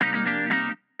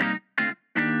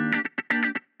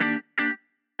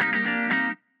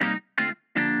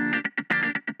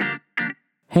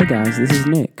Hey guys, this is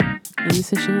Nick, And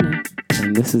this is Shannon.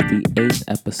 and this is the 8th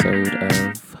episode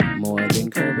of More Than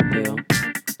Curb Appeal.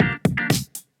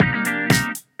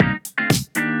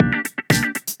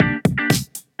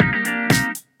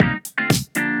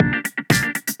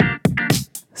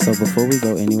 So before we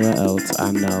go anywhere else,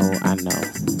 I know.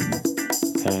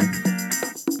 Okay?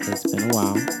 It's been a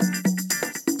while.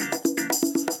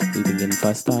 We've been getting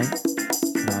fussed out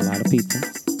by a lot of people.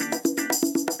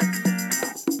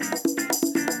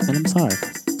 And I'm sorry.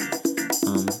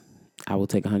 I will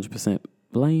take 100%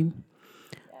 blame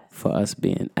for us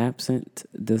being absent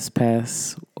this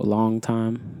past long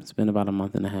time. It's been about a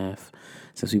month and a half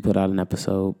since we put out an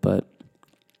episode, but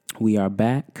we are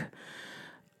back.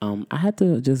 I had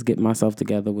to just get myself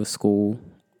together with school.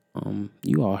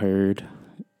 You all heard.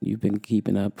 You've been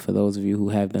keeping up. For those of you who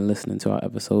have been listening to our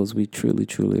episodes, we truly,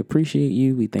 truly appreciate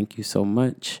you. We thank you so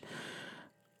much.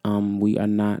 We are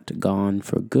not gone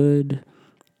for good.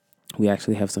 We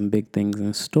actually have some big things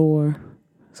in store,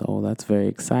 so that's very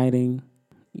exciting.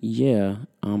 Yeah,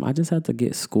 I just had to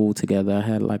get school together. I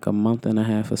had like a month and a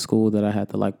half of school that I had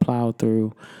to plow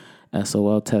through.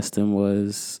 SOL testing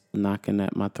was knocking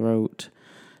at my throat.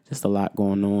 Just a lot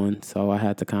going on, so I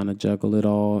had to kind of juggle it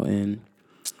all, and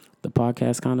the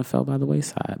podcast kind of fell by the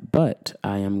wayside. But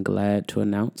I am glad to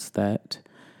announce that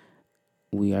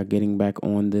we are getting back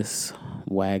on this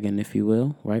wagon, if you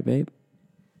will. Right, babe?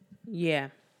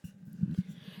 Yeah.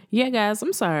 Yeah, guys,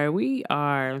 I'm sorry. We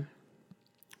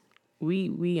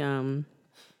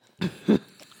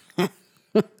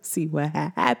see what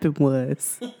happened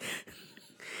was.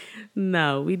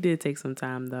 No, we did take some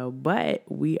time though, but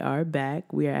we are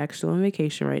back. We are actually on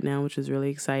vacation right now, which is really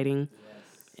exciting. Yes.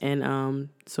 And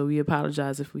so we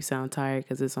apologize if we sound tired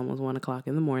because it's almost 1:00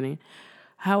 in the morning.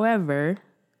 However,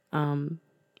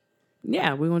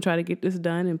 yeah, we're gonna try to get this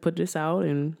done and put this out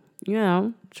and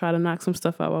try to knock some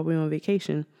stuff out while we're on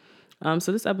vacation.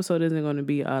 So this episode isn't going to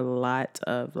be a lot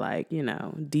of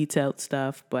detailed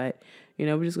stuff, but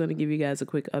we're just going to give you guys a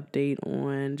quick update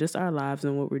on just our lives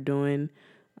and what we're doing.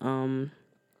 So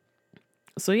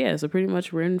pretty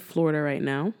much we're in Florida right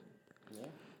now. Yeah.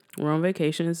 We're on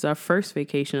vacation. It's our first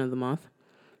vacation of the month.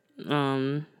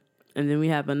 And then we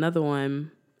have another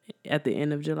one at the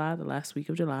end of July, the last week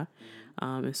of July.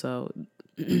 And so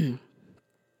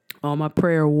all my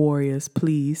prayer warriors,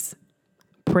 please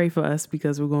pray for us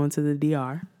because we're going to the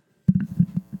DR.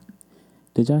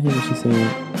 Did y'all hear what she said?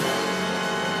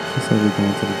 She said we're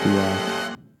going to the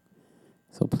DR.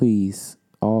 So please,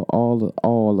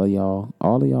 all of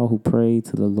y'all who pray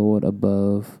to the Lord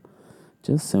above,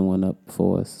 just send one up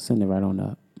for us. Send it right on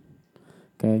up.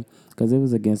 Okay? Because it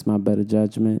was against my better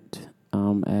judgment.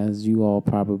 As you all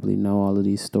probably know, all of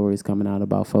these stories coming out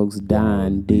about folks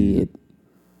dying dead.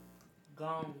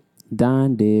 Gone.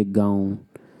 Dying dead, gone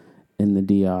in the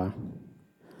DR.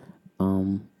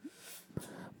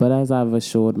 But as I've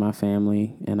assured my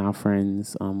family and our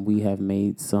friends, we have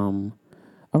made some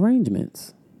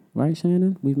arrangements. Right,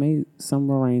 Shannon? We've made some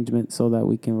arrangements so that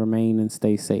we can remain and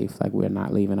stay safe. Like we're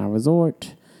not leaving our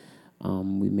resort.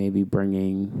 We may be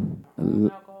bringing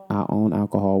our own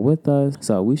alcohol with us.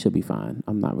 So we should be fine.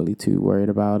 I'm not really too worried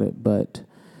about it. But,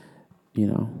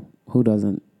 who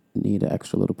doesn't need an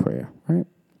extra little prayer, right?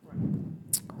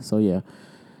 So, yeah.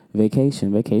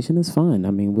 Vacation is fun.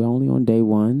 I mean, we're only on day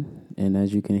one. And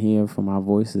as you can hear from our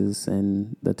voices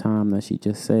and the time that she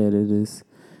just said,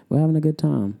 we're having a good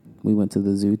time. We went to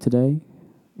the zoo today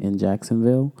in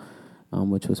Jacksonville,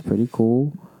 which was pretty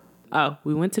cool. Oh,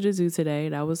 we went to the zoo today.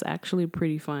 That was actually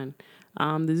pretty fun.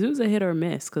 The zoo's a hit or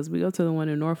miss because we go to the one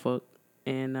in Norfolk,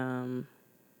 and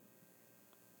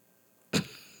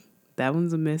that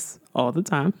one's a miss all the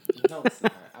time. No, it's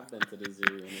not. I've been to the zoo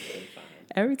and it's been fine.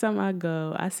 Every time I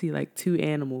go, I see like two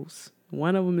animals.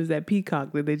 One of them is that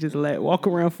peacock that they just let walk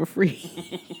around for free.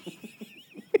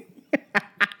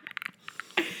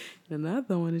 And the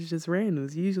other one is just random.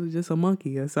 It's usually just a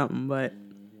monkey or something. But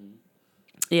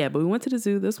yeah, but we went to the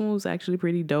zoo. This one was actually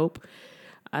pretty dope.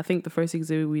 I think the first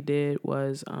exhibit we did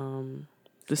was the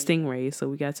stingrays. So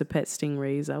we got to pet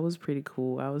stingrays. That was pretty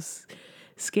cool. I was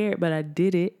scared, but I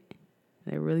did it.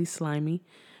 They're really slimy.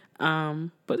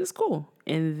 But it's cool.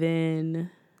 And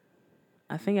then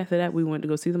I think after that, we went to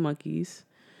go see the monkeys.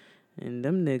 And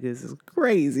them niggas is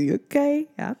crazy, okay?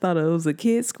 I thought it was a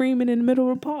kid screaming in the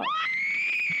middle of the park.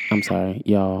 I'm sorry,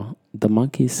 y'all. The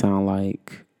monkeys sound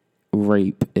like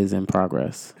rape is in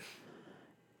progress.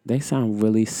 They sound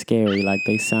really scary. Like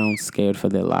they sound scared for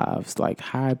their lives. Like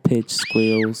high-pitched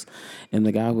squeals. And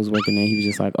the guy who was working there, he was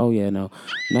just like, oh, yeah, no,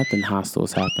 nothing hostile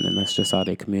is happening. That's just how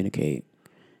they communicate.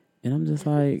 And I'm just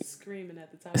like, screaming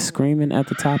at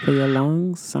the top of your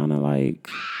lungs, sounding like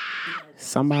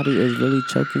somebody is really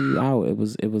choking you out. It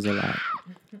was a lot.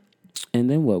 And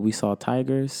then what? We saw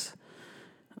tigers.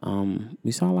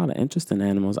 We saw a lot of interesting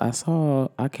animals. I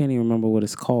can't even remember what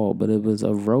it's called, but it was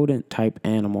a rodent type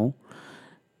animal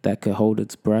that could hold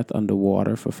its breath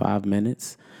underwater for 5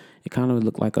 minutes. It kind of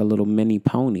looked like a little mini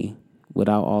pony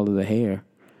without all of the hair.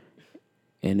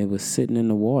 And it was sitting in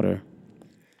the water.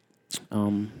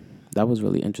 That was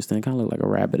really interesting. It kind of looked like a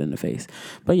rabbit in the face.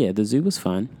 But yeah, the zoo was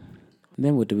fun. And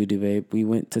then what did we do, babe? We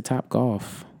went to Top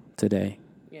Golf today.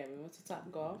 Yeah, we went to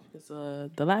Top Golf because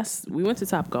we went to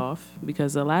Top Golf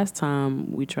because the last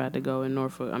time we tried to go in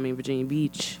Virginia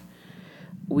Beach,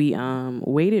 we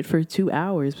waited for 2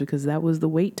 hours because that was the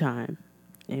wait time,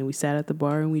 and we sat at the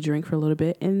bar and we drank for a little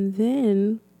bit, and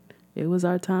then it was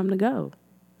our time to go,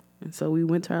 and so we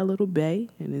went to our little bay,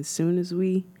 and as soon as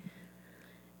we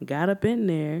got up in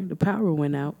there, the power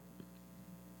went out,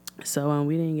 so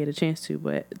we didn't get a chance to.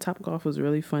 But Top Golf was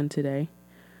really fun today.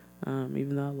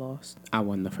 Even though I lost. I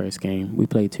won the first game. We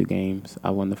played 2 games.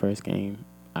 I won the first game.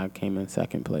 I came in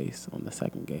second place on the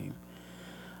second game.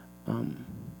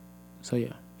 So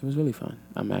yeah, it was really fun.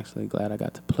 I'm actually glad I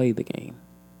got to play the game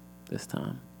this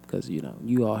time because,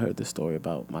 you all heard the story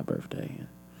about my birthday and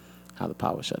how the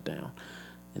power shut down,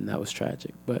 and that was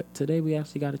tragic. But today we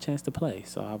actually got a chance to play,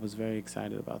 so I was very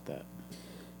excited about that.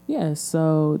 Yeah,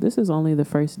 so this is only the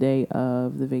first day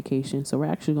of the vacation, so we're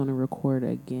actually going to record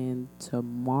again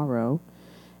tomorrow.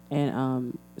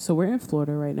 And so we're in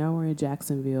Florida right now. We're in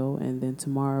Jacksonville, and then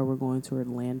tomorrow we're going to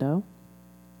Orlando.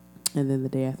 And then the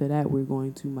day after that, we're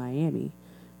going to Miami,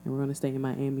 and we're going to stay in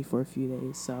Miami for a few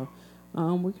days. So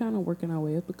we're kind of working our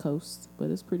way up the coast, but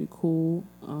it's pretty cool.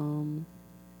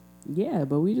 Yeah,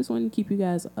 but we just want to keep you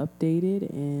guys updated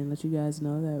and let you guys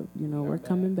know that, we're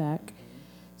coming back.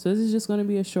 So this is just going to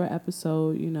be a short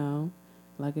episode,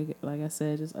 like I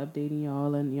said, just updating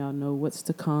y'all, letting y'all know what's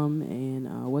to come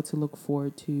and what to look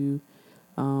forward to.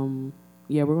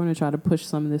 Yeah, we're going to try to push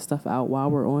some of this stuff out while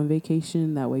we're on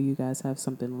vacation. That way you guys have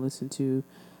something to listen to.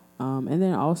 And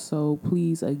then also,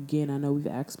 please, again, I know we've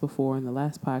asked before in the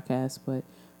last podcast, but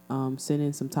send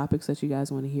in some topics that you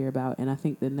guys want to hear about. And I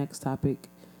think the next topic,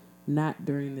 not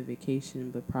during the vacation,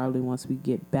 but probably once we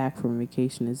get back from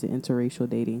vacation, is the interracial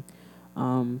dating.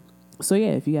 So yeah,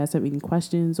 if you guys have any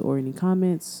questions or any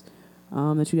comments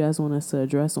that you guys want us to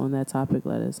address on that topic,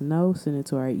 let us know. Send it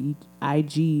to our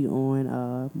IG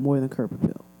on More Than Curb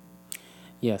Appeal.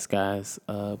 Yes, guys.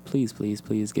 Please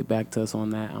get back to us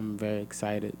on that. I'm very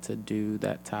excited to do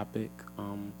that topic.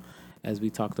 As we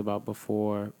talked about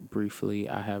before briefly,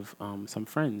 I have some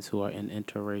friends who are in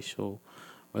interracial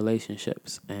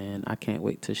relationships, and I can't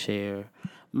wait to share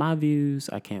my views.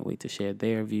 I can't wait to share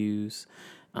their views.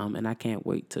 And I can't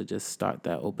wait to just start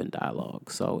that open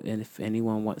dialogue. So, and if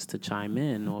anyone wants to chime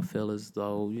in or feel as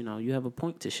though, you have a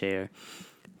point to share,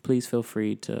 please feel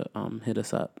free to hit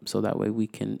us up so that way we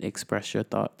can express your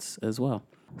thoughts as well.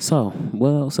 So,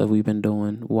 what else have we been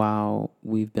doing while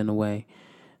we've been away?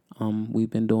 We've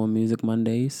been doing Music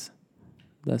Mondays.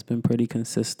 That's been pretty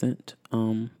consistent.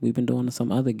 We've been doing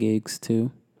some other gigs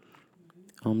too.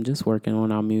 Just working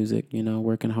on our music,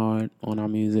 working hard on our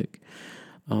music.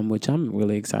 Which I'm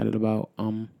really excited about.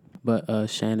 But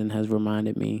Shannon has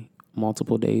reminded me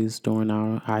multiple days during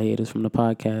our hiatus from the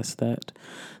podcast that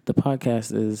the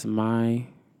podcast is my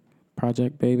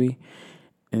project, baby.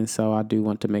 And so I do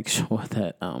want to make sure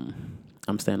that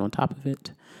I'm staying on top of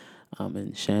it.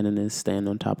 And Shannon is staying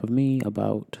on top of me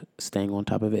about staying on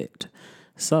top of it.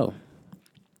 So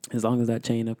as long as that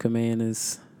chain of command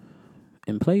is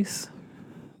in place,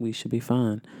 we should be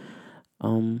fine.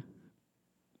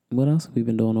 What else have we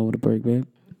been doing over the break, babe?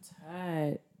 I'm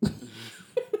tired.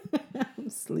 I'm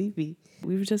sleepy.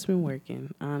 We've just been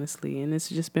working, honestly, and it's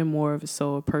just been more of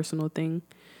a personal thing.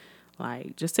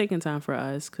 Like, just taking time for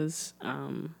us, because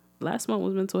last month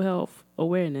was mental health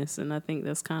awareness, and I think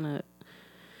that's kind of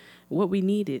what we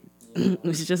needed.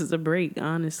 It's just a break,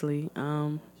 honestly.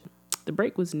 The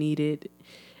break was needed.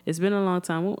 It's been a long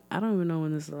time. I don't even know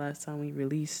when this is the last time we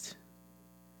released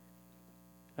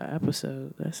an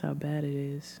episode. That's how bad it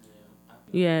is.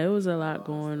 Yeah, it was a lot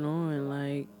going on.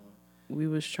 Like, we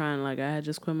was trying, I had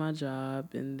just quit my job,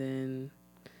 and then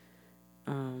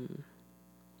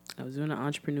I was doing an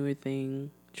entrepreneur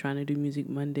thing, trying to do Music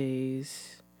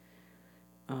Mondays,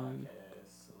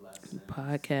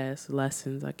 podcast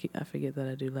lessons. I forget that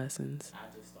I do lessons. I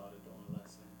just started doing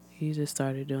lessons. He just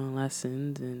started doing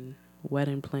lessons and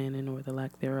wedding planning or the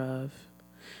lack thereof.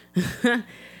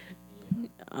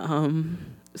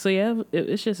 So yeah,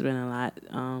 it's just been a lot.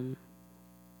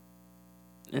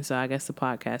 And so I guess the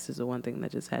podcast is the one thing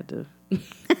that just had to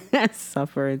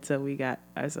suffer until we got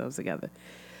ourselves together.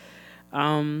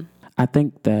 I I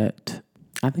think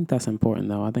that's important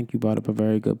though. I think you brought up a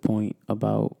very good point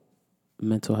about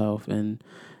mental health, and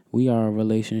we are a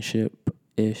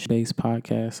relationship-ish based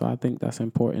podcast. So I think that's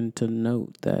important to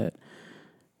note that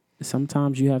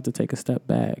sometimes you have to take a step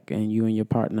back and you and your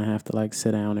partner have to like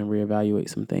sit down and reevaluate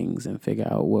some things and figure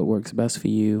out what works best for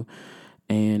you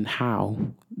and how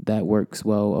that works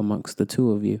well amongst the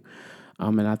two of you.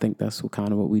 And I think that's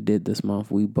kind of what we did this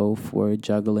month. We both were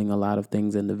juggling a lot of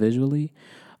things individually.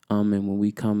 And when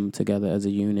we come together as a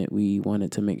unit, we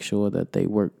wanted to make sure that they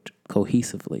worked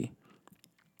cohesively.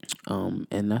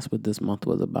 And that's what this month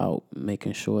was about,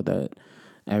 making sure that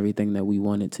everything that we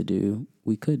wanted to do,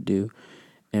 we could do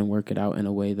and work it out in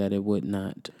a way that it would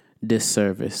not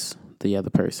disservice the other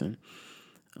person.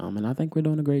 And I think we're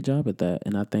doing a great job at that.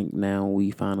 And I think now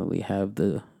we finally have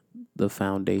the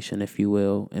foundation, if you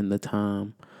will, and the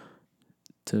time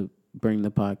to bring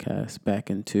the podcast back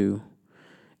into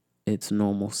its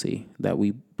normalcy that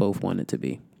we both want it to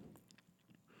be.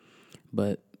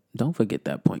 But don't forget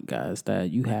that point, guys, that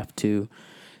you have to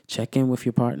check in with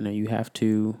your partner. You have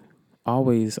to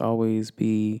always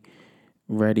be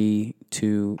ready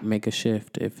to make a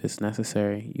shift if it's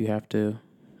necessary. You have to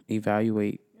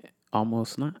evaluate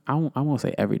almost not, I won't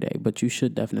say every day, but you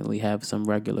should definitely have some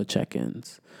regular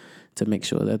check-ins to make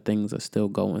sure that things are still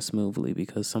going smoothly,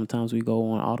 because sometimes we go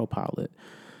on autopilot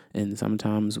and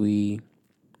sometimes we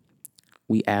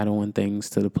add on things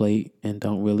to the plate and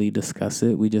don't really discuss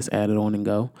it. We just add it on and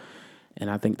go. And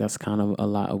I think that's kind of a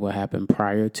lot of what happened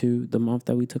prior to the month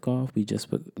that we took off. We just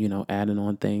put, adding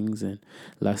on things and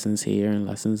lessons here and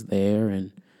lessons there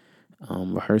and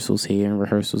rehearsals here and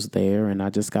rehearsals there. And I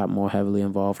just got more heavily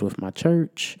involved with my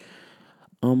church.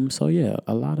 So yeah,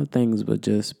 a lot of things were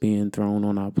just being thrown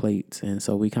on our plates. And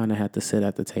so we kind of had to sit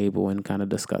at the table and kind of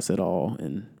discuss it all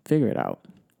and figure it out.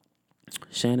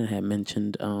 Shannon had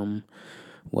mentioned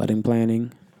wedding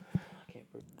planning.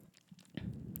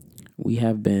 We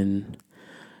have been,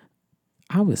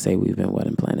 I would say we've been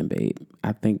wedding planning, babe.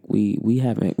 I think we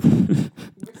haven't. We're still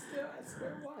at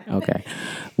square one. Okay.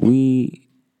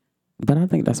 But I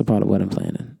think that's a part of wedding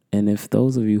planning. And if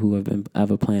those of you who have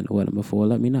ever planned a wedding before,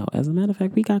 let me know. As a matter of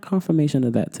fact, we got confirmation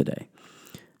of that today,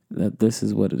 that this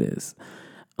is what it is.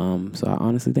 So I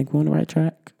honestly think we're on the right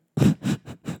track.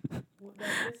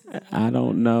 I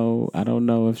don't know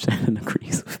if Shannon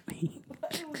agrees with me.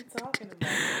 What are we talking about?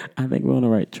 I think we're on the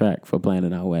right track for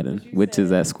planning our wedding, which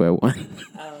is at square one.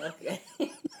 Oh, okay.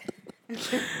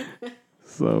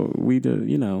 So we've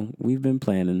been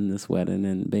planning this wedding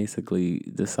and basically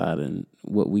deciding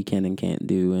what we can and can't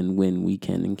do and when we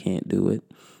can and can't do it.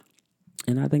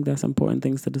 And I think that's important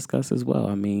things to discuss as well.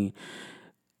 I mean,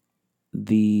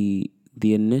 the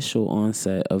initial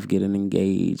onset of getting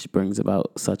engaged brings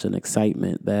about such an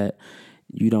excitement that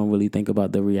you don't really think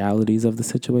about the realities of the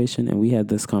situation. And we had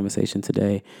this conversation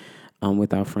today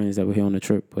with our friends that we're here on the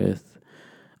trip with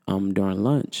during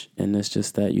lunch. And it's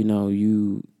just that,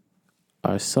 you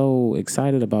are so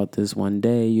excited about this one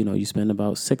day. You spend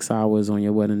about 6 hours on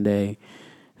your wedding day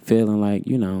feeling like,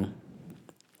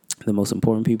 the most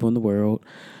important people in the world.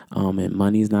 And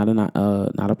money's not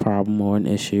a problem or an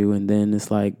issue. And then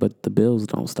it's like, but the bills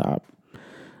don't stop.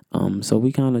 So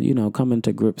we kind of, come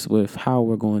into grips with how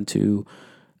we're going to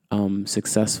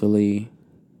successfully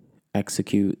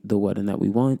execute the wedding that we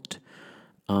want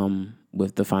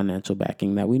with the financial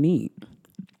backing that we need.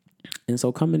 And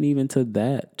so coming even to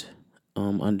that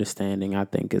understanding, I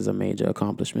think, is a major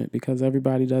accomplishment, because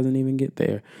everybody doesn't even get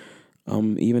there.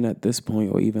 Even at this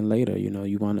point or even later,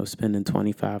 you wind up spending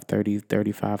 $25,000, $30,000,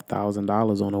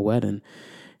 $35,000 on a wedding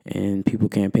and people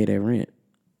can't pay their rent.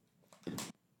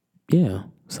 Yeah.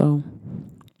 So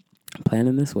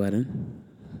planning this wedding,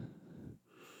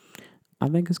 I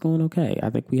think it's going okay. I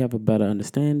think we have a better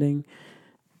understanding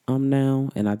now,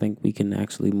 and I think we can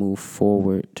actually move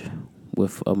forward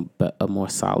with a more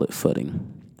solid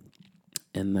footing.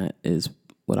 And that is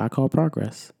what I call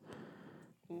progress.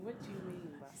 What do you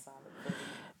mean by solid footing?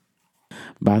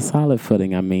 By solid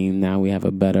footing, I mean now we have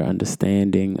a better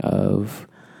understanding of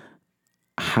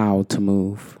how to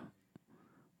move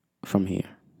from here.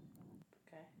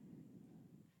 Okay.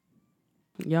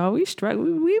 Y'all, we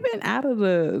we've been out of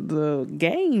the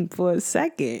game for a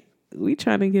second. We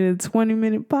trying to get a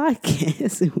 20-minute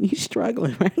podcast and we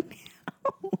struggling right now.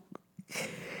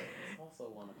 It's also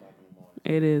 1:00 in the morning.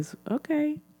 It is.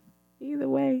 Okay. Either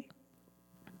way.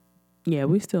 Yeah,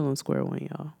 we still on square one,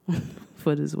 y'all,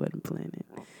 for this wedding planning.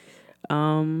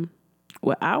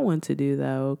 What I want to do,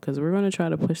 though, because we're going to try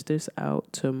to push this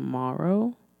out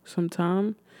tomorrow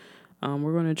sometime.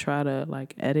 We're going to try to,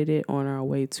 edit it on our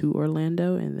way to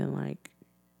Orlando and then,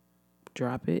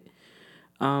 drop it.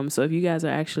 So if you guys are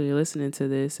actually listening to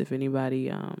this, if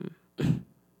anybody,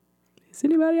 is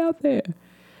anybody out there?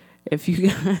 If you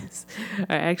guys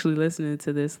are actually listening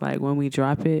to this, like when we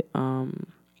drop it, I'm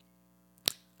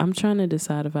trying to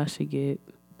decide if I should get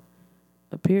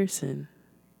a piercing.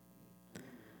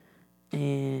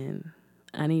 And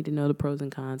I need to know the pros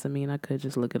and cons. I mean, I could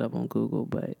just look it up on Google,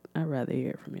 but I'd rather hear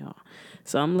it from y'all.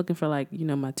 So I'm looking for like,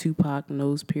 my Tupac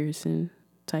nose piercing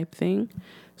type thing.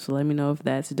 So let me know if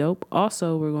that's dope.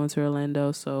 Also, we're going to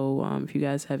Orlando. So if you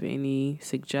guys have any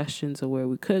suggestions of where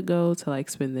we could go to like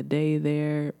spend the day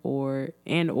there or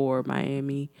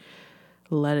Miami,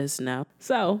 let us know.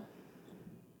 So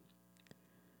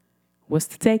what's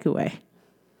the takeaway?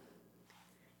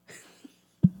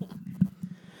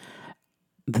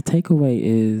 The takeaway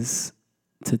is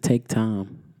to take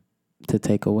time to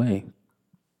take away.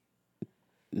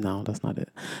 No, that's not it.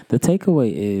 The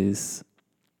takeaway is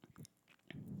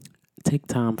take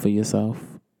time for yourself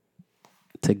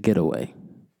to get away.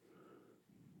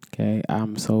 Okay,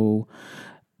 I'm so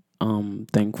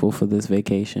thankful for this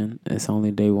vacation. It's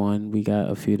only day one. We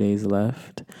got a few days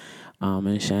left.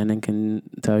 And Shannon can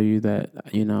tell you that,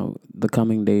 the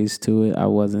coming days to it, I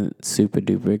wasn't super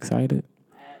duper excited.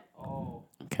 At all.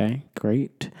 Okay,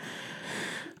 great.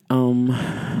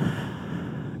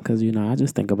 Because, I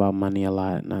just think about money a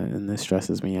lot and this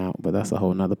stresses me out, but that's a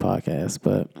whole nother podcast.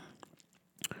 But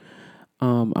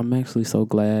I'm actually so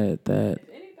glad that. If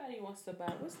anybody wants to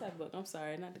buy, what's that book? I'm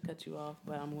sorry, not to cut you off,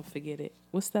 but I'm going to forget it.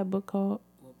 What's that book called?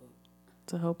 What book?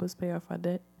 To help us pay off our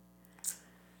debt.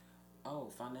 Oh,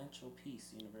 Financial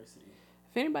Peace University.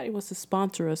 If anybody wants to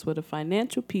sponsor us with a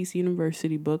Financial Peace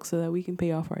University book so that we can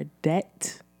pay off our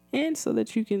debt and so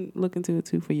that you can look into it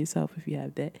too for yourself if you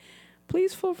have debt,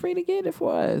 please feel free to get it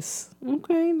for us.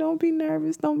 Okay? Don't be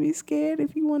nervous. Don't be scared.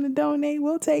 If you want to donate,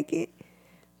 we'll take it.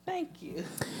 Thank you.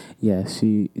 Yes,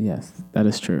 that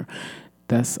is true.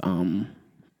 That's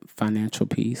Financial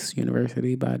Peace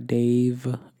University by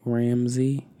Dave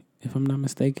Ramsey, if I'm not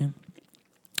mistaken.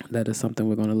 That is something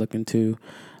we're going to look into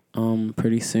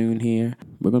pretty soon here.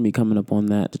 We're going to be coming up on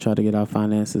that to try to get our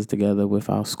finances together with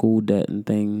our school debt and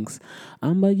things.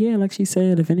 But yeah, like she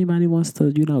said, if anybody wants to,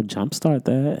 jumpstart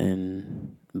that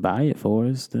and buy it for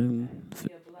us, then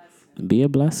be a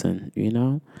blessing,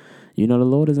 the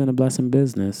Lord is in a blessing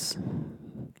business.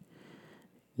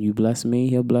 You bless me,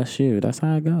 he'll bless you. That's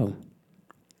how I go.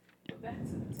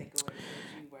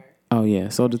 Oh, yeah.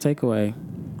 So the takeaway,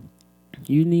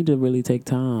 you need to really take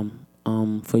time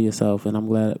for yourself. And I'm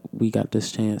glad we got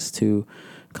this chance to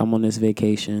come on this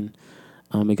vacation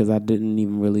because I didn't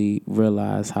even really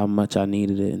realize how much I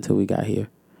needed it until we got here.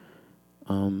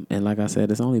 And like I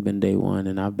said, it's only been day one,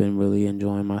 and I've been really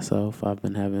enjoying myself. I've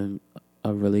been having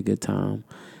a really good time,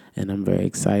 and I'm very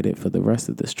excited for the rest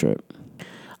of this trip.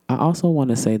 I also want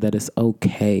to say that it's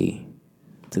okay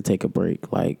to take a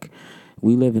break. Like,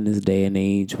 we live in this day and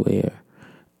age where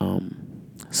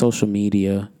social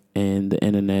media and the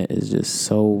internet is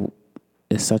just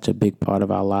it's such a big part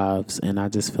of our lives. And I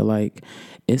just feel like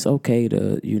it's okay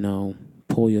to,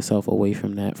 pull yourself away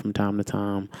from that from time to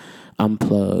time.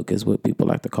 Unplug is what people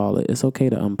like to call it. It's okay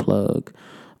to unplug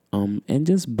and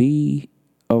just be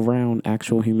around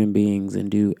actual human beings and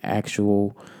do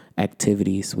actual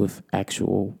activities with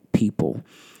actual people.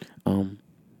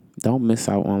 Don't miss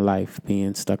out on life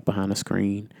being stuck behind a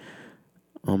screen.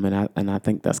 And I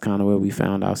think that's kind of where we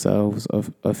found ourselves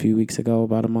a few weeks ago,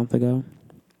 about a month ago,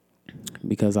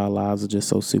 because our lives are just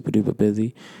so super duper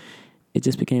busy. It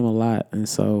just became a lot. And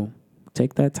so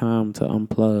take that time to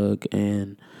unplug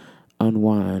and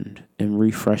unwind and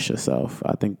refresh yourself.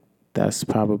 I think that's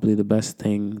probably the best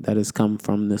thing that has come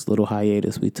from this little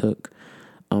hiatus we took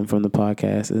from the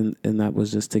podcast. And that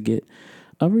was just to get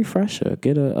a refresher,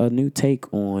 get a new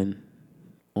take on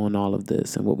all of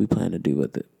this and what we plan to do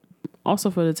with it.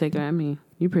 Also for the takeaway, I mean,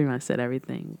 you pretty much said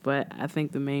everything, but I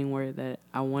think the main word that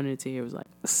I wanted to hear was like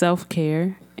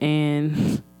self-care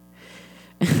and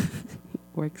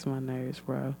works my nerves,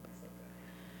 bro.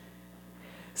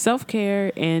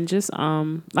 Self-care and just,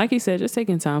 like you said, just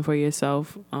taking time for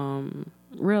yourself,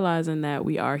 realizing that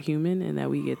we are human and that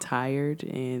we get tired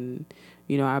and,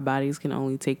 our bodies can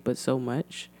only take but so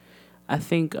much. I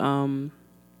think having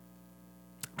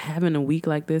a week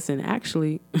like this, and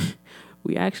actually,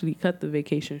 we actually cut the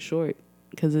vacation short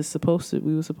because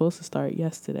we were supposed to start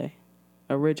yesterday.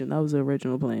 That was the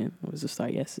original plan. It was to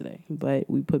start yesterday, but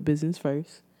we put business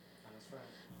first.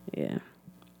 Yeah.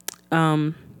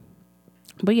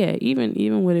 But yeah,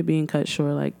 even with it being cut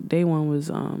short, like day one was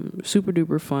super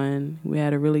duper fun. We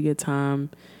had a really good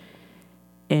time,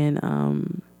 and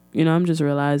I'm just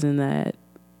realizing that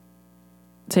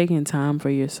taking time for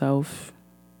yourself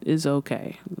is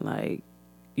okay. Like,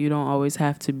 you don't always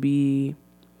have to be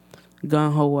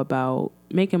gung-ho about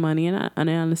making money. And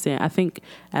I understand. I think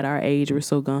at our age, we're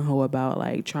so gung-ho about,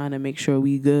 like, trying to make sure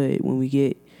we good when we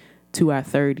get to our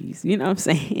 30s. You know what I'm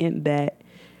saying? That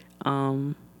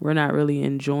we're not really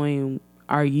enjoying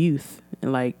our youth.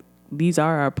 And, like, these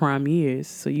are our prime years.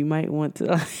 So you might want to,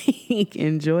 like,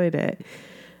 enjoy that.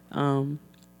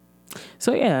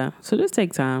 So, yeah. So just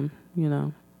take time, you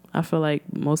know. I feel like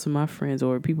most of my friends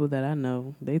or people that I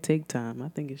know, they take time. I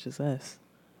think it's just us.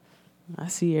 I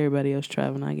see everybody else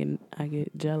traveling. I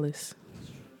get jealous.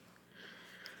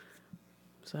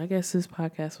 So I guess this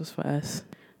podcast was for us.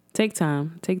 Take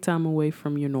time. Take time away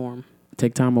from your norm.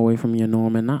 Take time away from your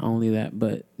norm, and not only that,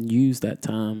 but use that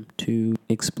time to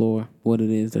explore what it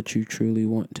is that you truly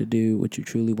want to do, what you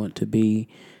truly want to be,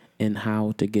 and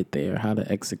how to get there, how to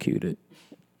execute it.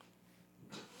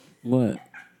 What?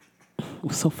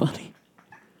 What's so funny?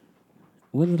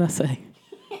 What did I say?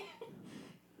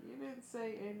 You didn't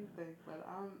say anything, but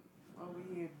I'm over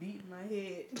here beating my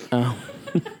head.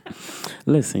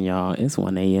 Listen, y'all, it's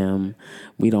 1 a.m.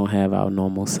 We don't have our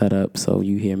normal setup, so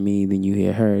you hear me, then you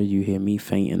hear her, you hear me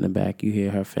faint in the back, you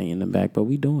hear her faint in the back, but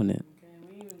we doing it. Okay,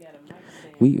 we even got a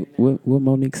mic stand. What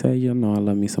Monique say? You know I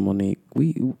love me some Monique.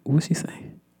 What she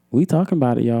say? We talking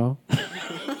about it, y'all.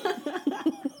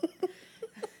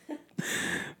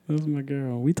 That's my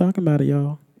girl. We talking about it,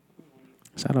 y'all.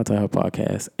 Shout out to her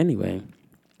podcast. Anyway,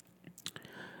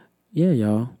 yeah,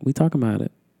 y'all. We talking about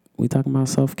it. We talking about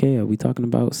self-care. We talking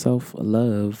about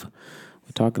self-love.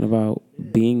 We're talking about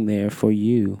being there for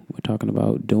you. We're talking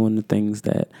about doing the things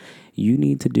that you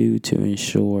need to do to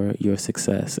ensure your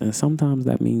success. And sometimes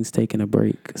that means taking a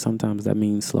break. Sometimes that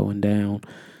means slowing down.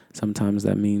 Sometimes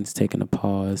that means taking a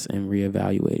pause and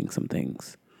reevaluating some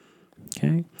things.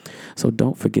 Okay? So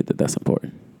don't forget that that's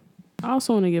important. I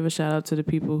also want to give a shout out to the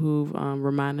people who've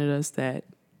reminded us that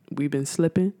we've been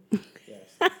slipping.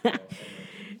 Yes.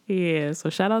 Yeah, so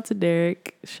shout out to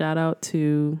Derek. Shout out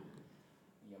to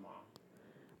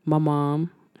my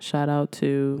mom. Shout out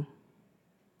to,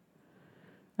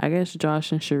 I guess,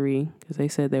 Josh and Cherie, because they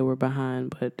said they were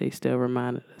behind, but they still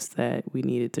reminded us that we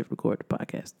needed to record the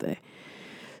podcast today.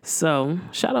 So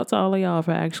shout out to all of y'all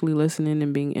for actually listening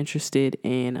and being interested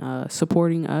in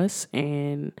supporting us.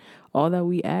 And all that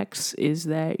we ask is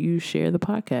that you share the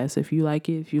podcast. If you like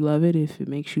it, if you love it, if it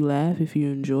makes you laugh, if you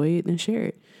enjoy it, then share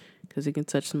it, because it can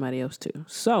touch somebody else too.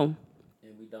 So,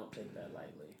 and we don't take that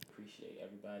lightly. Appreciate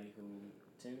everybody who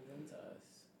tunes into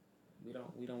us.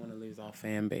 We don't want to lose our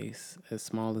fan base, as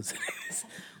small as it is.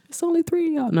 it's only 3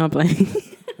 of y'all. No, I'm playing.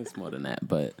 It's more than that,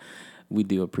 but we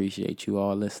do appreciate you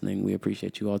all listening. We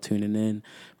appreciate you all tuning in.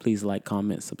 Please like,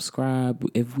 comment, subscribe.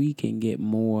 If we can get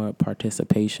more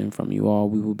participation from you all,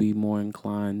 we will be more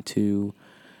inclined to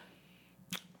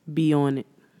be on it.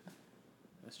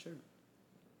 That's true.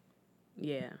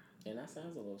 Yeah. And that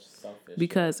sounds a little selfish.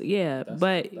 Because,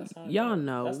 but y'all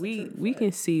know, we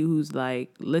can see who's,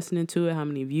 like, listening to it, how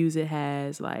many views it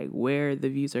has, like, where the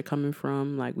views are coming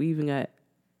from. Like, we even got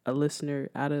a listener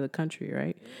out of the country,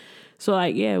 right? Yeah. So,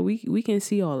 like, yeah, we can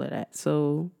see all of that.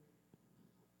 So,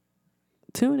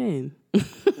 tune in.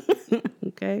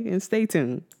 Okay? And stay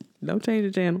tuned. Don't change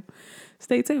the channel.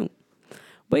 Stay tuned.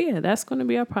 But, yeah, that's going to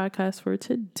be our podcast for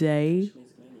today.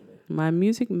 My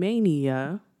Music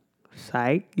Mania.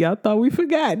 Psych. Y'all thought we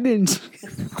forgot, didn't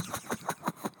you?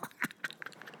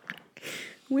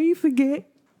 We ain't forget.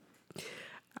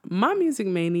 My Music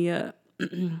Mania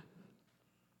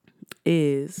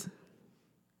is...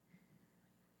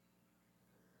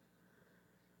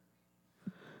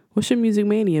 What's your Music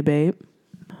Mania, babe?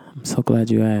 I'm so glad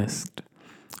you asked.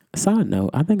 Side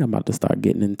note, I think I'm about to start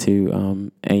getting into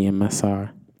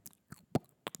AMSR.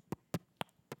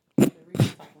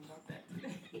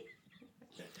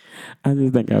 I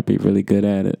just think I'd be really good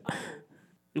at it.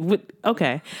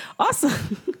 Okay.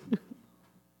 Awesome.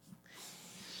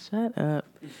 Shut up.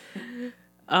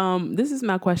 This is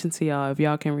my question to y'all, if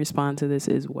y'all can respond to this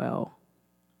as well.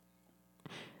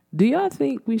 Do y'all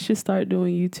think we should start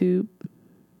doing YouTube?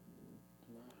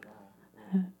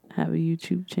 Have a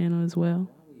YouTube channel as well?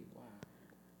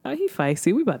 Oh, he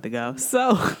feisty. We about to go.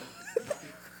 So...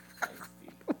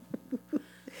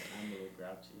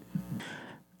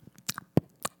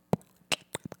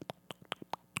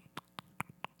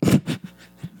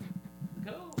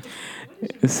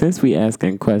 Since we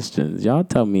asking questions, y'all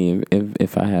tell me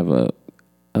if I have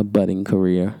a budding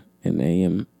career in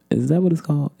AM. Is that what it's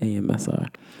called? AMSR.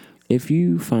 If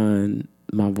you find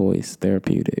my voice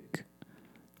therapeutic,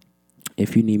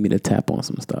 if you need me to tap on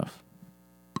some stuff,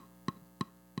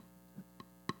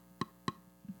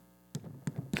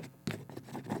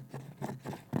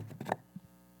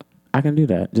 I can do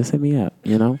that. Just hit me up,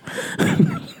 you know?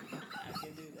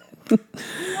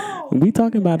 We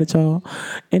talking about it, y'all.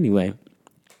 Anyway,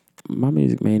 my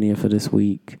music mania for this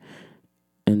week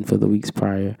and for the weeks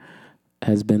prior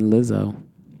has been Lizzo.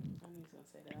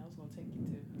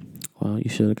 Well,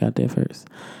 you should have got there first.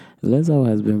 Lizzo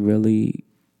has been really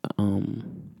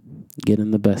getting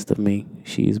the best of me.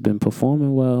 She's been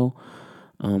performing well,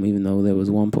 even though there was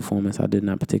one performance I did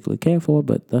not particularly care for,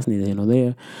 but that's neither here nor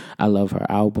there. I love her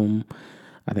album.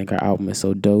 I think her album is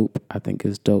so dope. I think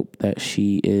it's dope that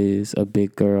she is a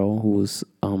big girl who's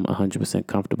 100%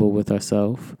 comfortable with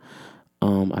herself.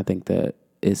 I think that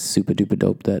it's super duper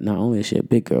dope that not only is she a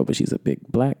big girl, but she's a big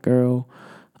black girl,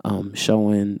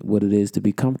 showing what it is to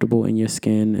be comfortable in your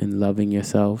skin and loving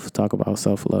yourself. Talk about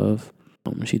self-love.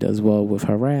 She does well with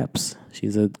her raps.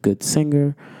 She's a good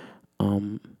singer.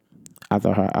 I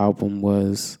thought her album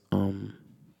was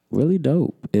really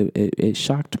dope. It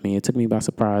shocked me. It took me by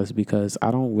surprise because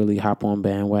I don't really hop on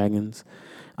bandwagons.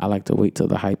 I like to wait till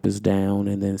the hype is down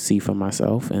and then see for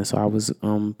myself. And so I was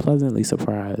pleasantly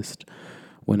surprised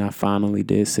when I finally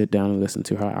did sit down and listen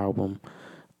to her album.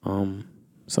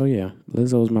 So yeah,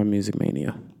 Lizzo's my music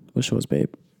mania. What's yours,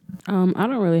 babe? I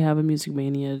don't really have a music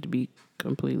mania, to be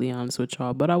completely honest with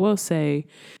y'all, but I will say,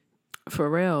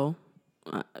 Pharrell,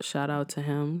 shout out to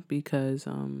him because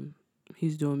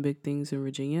he's doing big things in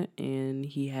Virginia, and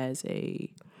he has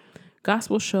a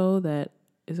gospel show that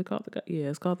it's called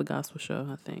the Gospel Show,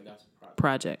 I think.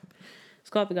 Project. It's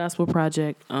called the Gospel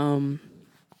Project.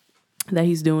 That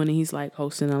he's doing, and he's like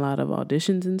hosting a lot of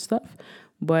auditions and stuff.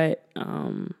 But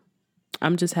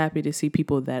I'm just happy to see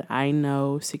people that I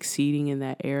know succeeding in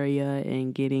that area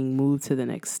and getting moved to the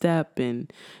next step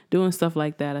and doing stuff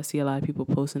like that. I see a lot of people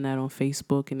posting that on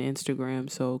Facebook and Instagram.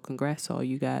 So congrats to all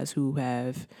you guys who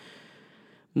have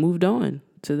moved on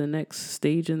to the next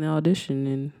stage in the audition.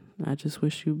 And I just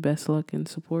wish you best luck and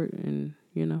support and,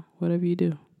 whatever you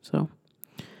do. So,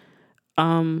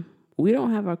 we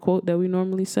don't have our quote that we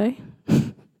normally say.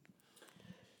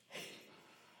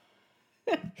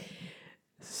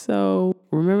 So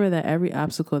remember that every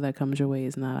obstacle that comes your way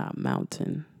is not a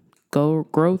mountain.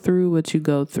 Grow through what you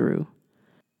go through.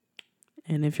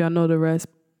 And if y'all know the rest,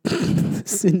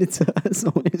 send it to us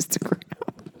on Instagram.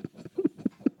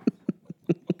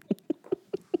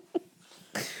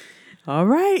 All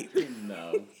right.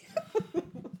 No.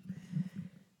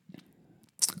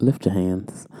 Lift your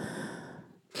hands.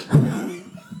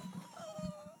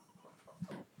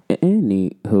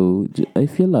 Anywho,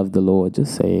 if you love the Lord,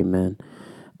 just say amen.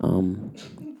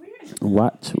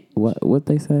 Watch what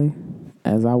they say.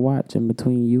 As I watch in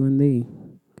between you and thee.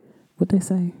 What they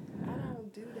say? I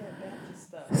don't do that Baptist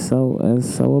stuff.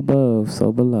 So above,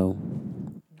 so below.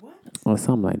 What? Or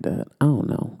something like that. I don't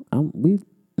know. I think,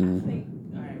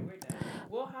 all right, we're done.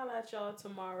 We'll holler at y'all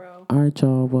tomorrow. All right,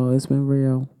 y'all. Well, it's been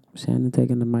real. Shannon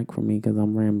taking the mic from me because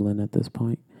I'm rambling at this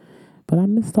point. But I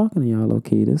miss talking to y'all,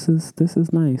 low-key. This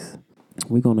is nice.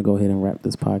 We're going to go ahead and wrap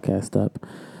this podcast up.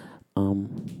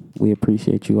 We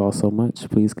appreciate you all so much.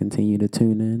 Please continue to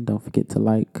tune in. Don't forget to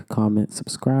like, comment,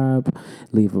 subscribe,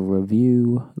 leave a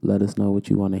review. Let us know what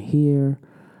you want to hear.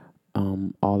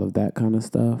 All of that kind of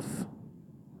stuff.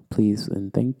 Please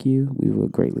and thank you. We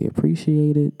would greatly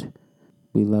appreciate it.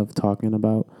 We love talking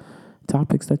about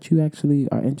topics that you actually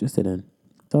are interested in.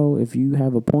 So if you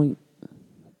have a point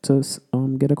to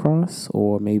get across,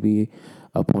 or maybe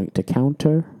a point to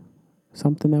counter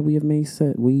something that we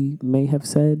may have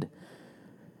said,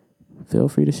 feel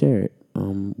free to share it.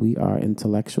 We are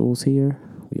intellectuals here.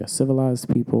 We are civilized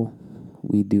people.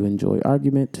 We do enjoy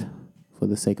argument for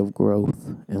the sake of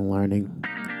growth and learning.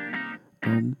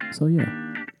 So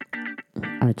yeah.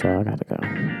 All right, y'all. I gotta go.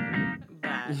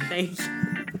 Bye. Thank you.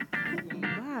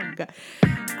 My God.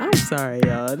 I'm sorry,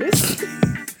 y'all.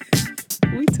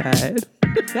 We tired.